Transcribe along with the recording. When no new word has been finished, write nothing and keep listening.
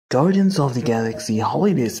Guardians of the Galaxy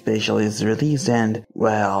Holiday Special is released and,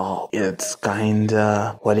 well, it's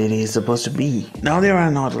kinda what it is supposed to be. Now there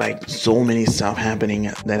are not like so many stuff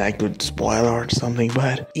happening that I could spoil or something,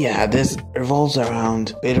 but yeah, this revolves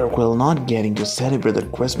around Peter Quill not getting to celebrate the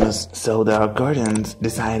Christmas, so the Guardians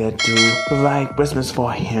decided to provide Christmas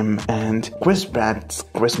for him, and Chris Pratt's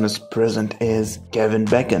Christmas present is Kevin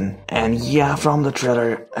Bacon. And yeah, from the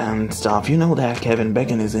trailer and stuff, you know that Kevin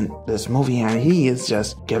Bacon is in this movie and he is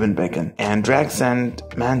just Kevin Bacon. And Drax and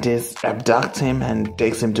Mantis abduct him and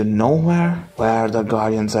takes him to nowhere, where the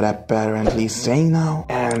Guardians are apparently staying now.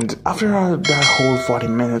 And after that whole 40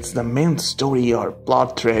 minutes, the main story or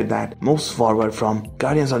plot thread that moves forward from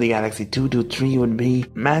Guardians of the Galaxy 2 to 3 would be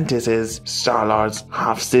Mantis' Star-Lord's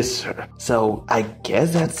half-sister. So I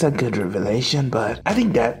guess that's a good revelation, but I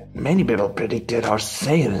think that many people predicted or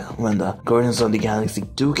said when the Guardians of the Galaxy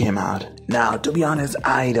 2 came out. Now, to be honest,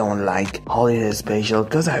 I don't like Holiday Special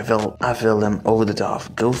because I feel them over the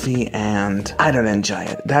top, goofy, and I don't enjoy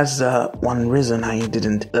it. That's one reason I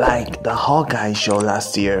didn't like the Hawkeye show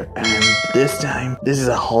last year, and this time, this is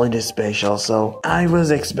a Holiday Special, so I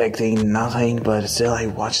was expecting nothing, but still I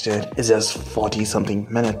watched it. It's just 40 something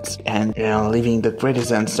minutes, and you know, leaving the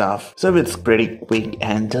credits and stuff, so it's pretty quick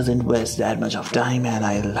and doesn't waste that much of time, and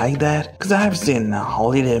I like that because I've seen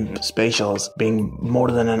Holiday Specials being more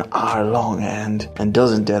than an hour long and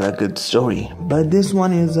doesn't tell a good story, but this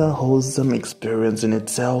one is a wholesome experience in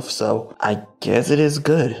itself, so I guess it is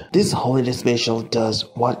good. This Holiday Special does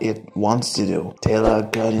what it wants to do, tell a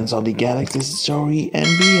Guardians of the Galaxy story and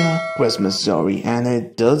be a Christmas story, and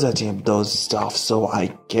it does achieve those stuff, so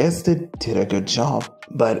I guess they did a good job.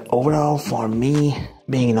 But overall, for me,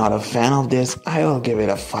 being not a fan of this, I will give it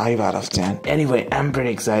a 5 out of 10. Anyway, I'm pretty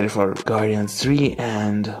excited for Guardians 3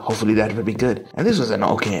 and hopefully that will be good. And this was an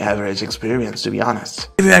okay average experience, to be honest.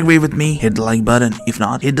 If you agree with me, hit the like button. If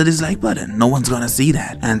not, hit the dislike button. No one's gonna see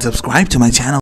that. And subscribe to my channel.